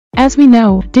As we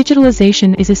know,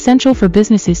 digitalization is essential for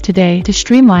businesses today to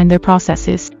streamline their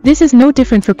processes. This is no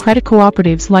different for credit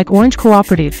cooperatives like Orange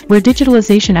Cooperative, where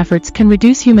digitalization efforts can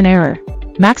reduce human error,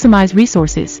 maximize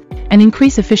resources, and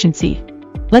increase efficiency.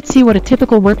 Let's see what a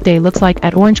typical workday looks like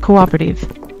at Orange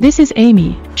Cooperative. This is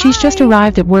Amy. She's just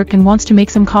arrived at work and wants to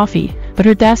make some coffee, but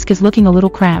her desk is looking a little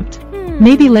cramped.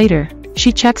 Maybe later.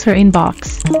 She checks her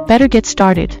inbox. Better get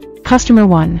started. Customer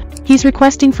 1. He's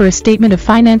requesting for a statement of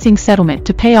financing settlement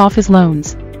to pay off his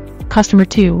loans. Customer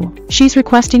 2. She's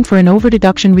requesting for an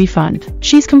overdeduction refund.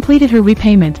 She's completed her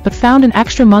repayment but found an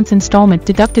extra month's installment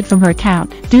deducted from her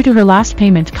account due to her last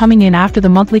payment coming in after the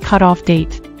monthly cutoff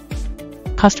date.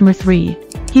 Customer 3.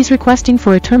 He's requesting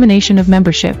for a termination of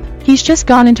membership. He's just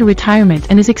gone into retirement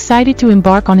and is excited to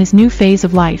embark on his new phase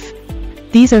of life.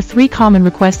 These are 3 common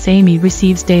requests Amy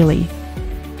receives daily.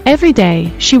 Every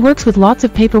day, she works with lots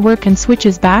of paperwork and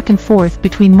switches back and forth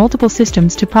between multiple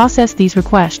systems to process these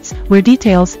requests, where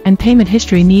details and payment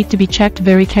history need to be checked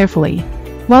very carefully.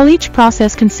 While each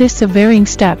process consists of varying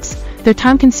steps, they're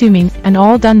time-consuming and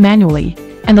all done manually,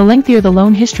 and the lengthier the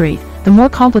loan history, the more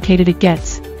complicated it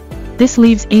gets. This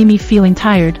leaves Amy feeling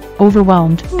tired,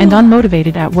 overwhelmed, and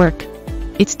unmotivated at work.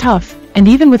 It's tough, and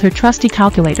even with her trusty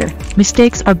calculator,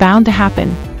 mistakes are bound to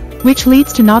happen, which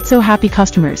leads to not-so-happy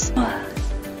customers.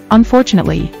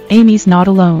 Unfortunately, Amy's not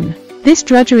alone. This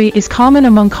drudgery is common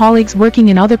among colleagues working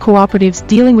in other cooperatives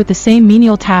dealing with the same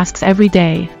menial tasks every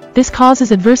day. This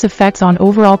causes adverse effects on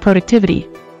overall productivity.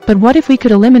 But what if we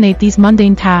could eliminate these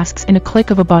mundane tasks in a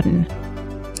click of a button?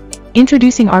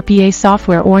 Introducing RPA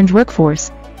software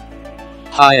OrangeWorkforce.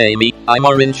 Hi Amy, I'm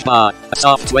OrangeBot, a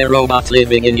software robot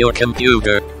living in your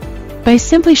computer. By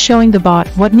simply showing the bot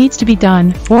what needs to be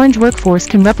done, OrangeWorkforce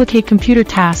can replicate computer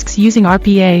tasks using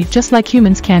RPA just like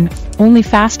humans can, only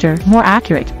faster, more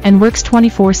accurate, and works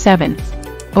 24/7.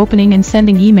 Opening and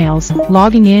sending emails,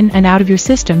 logging in and out of your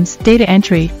systems, data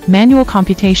entry, manual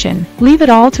computation. Leave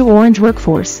it all to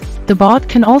OrangeWorkforce. The bot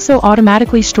can also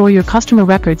automatically store your customer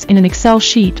records in an Excel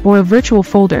sheet or a virtual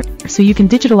folder, so you can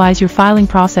digitalize your filing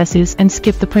processes and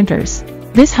skip the printers.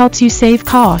 This helps you save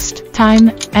cost,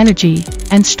 time, energy,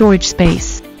 and storage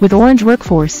space. With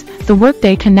OrangeWorkforce, the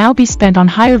workday can now be spent on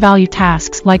higher value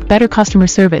tasks like better customer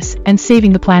service and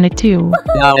saving the planet too.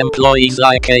 Now employees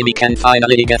like Amy can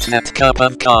finally get that cup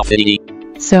of coffee.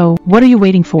 So, what are you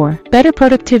waiting for? Better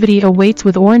productivity awaits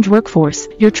with OrangeWorkforce,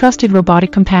 your trusted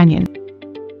robotic companion.